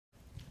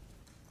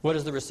What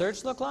does the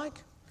research look like?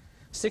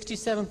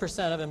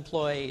 67% of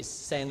employees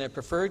saying their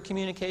preferred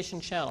communication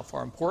channel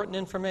for important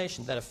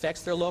information that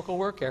affects their local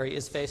work area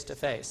is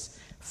face-to-face.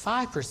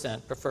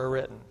 5% prefer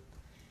written.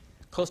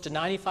 Close to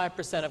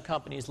 95% of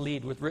companies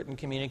lead with written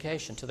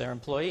communication to their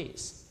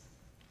employees.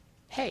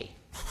 Hey,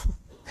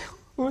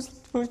 who's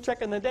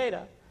checking the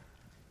data?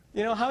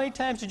 You know, how many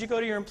times did you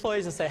go to your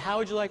employees and say, how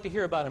would you like to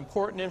hear about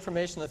important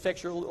information that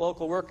affects your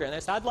local worker? And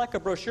they said, I'd like a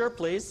brochure,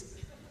 please.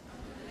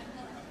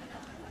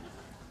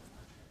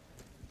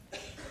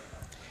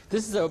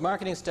 This is a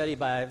marketing study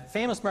by,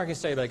 famous marketing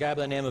study by a guy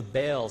by the name of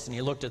Bales, and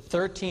he looked at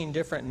 13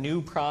 different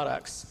new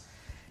products.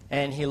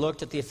 And he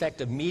looked at the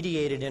effect of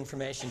mediated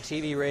information,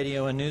 TV,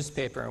 radio, and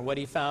newspaper. And what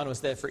he found was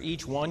that for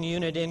each 1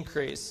 unit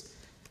increase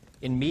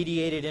in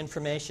mediated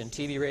information,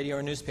 TV, radio,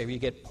 or newspaper, you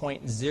get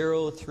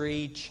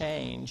 0.03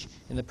 change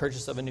in the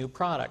purchase of a new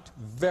product.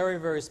 Very,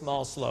 very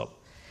small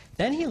slope.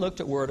 Then he looked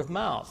at word of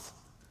mouth.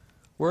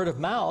 Word of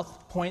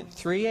mouth,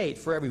 0.38.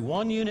 For every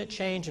 1 unit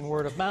change in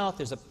word of mouth,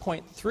 there's a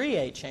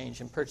 0.38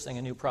 change in purchasing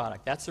a new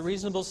product. That's a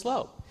reasonable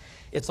slope.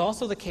 It's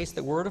also the case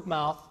that word of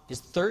mouth is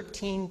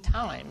 13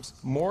 times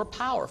more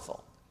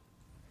powerful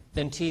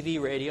than TV,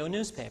 radio,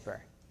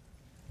 newspaper,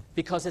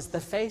 because it's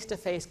the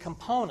face-to-face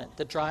component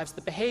that drives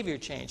the behavior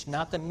change,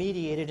 not the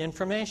mediated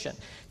information.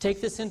 Take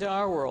this into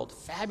our world.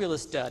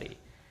 Fabulous study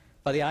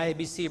by the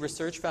IABC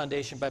Research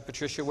Foundation by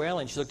Patricia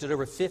Whalen. She looked at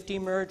over 50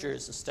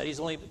 mergers. The study's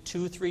only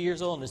 2-3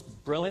 years old and is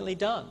brilliantly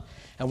done.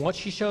 And what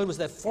she showed was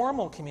that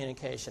formal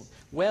communication,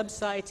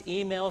 websites,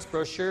 emails,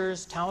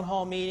 brochures, town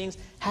hall meetings,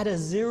 had a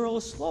zero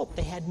slope.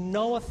 They had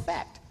no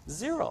effect,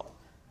 zero,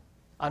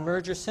 on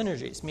merger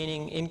synergies,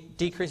 meaning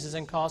decreases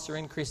in costs or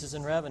increases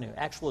in revenue,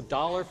 actual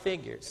dollar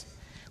figures.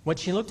 When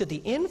she looked at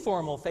the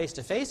informal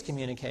face-to-face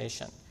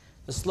communication,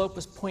 the slope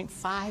was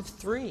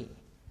 0.53.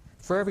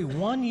 For every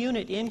 1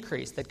 unit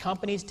increase that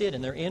companies did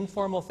in their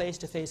informal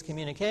face-to-face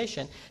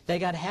communication, they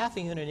got half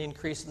a unit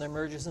increase in their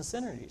mergers and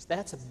synergies.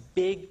 That's a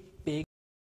big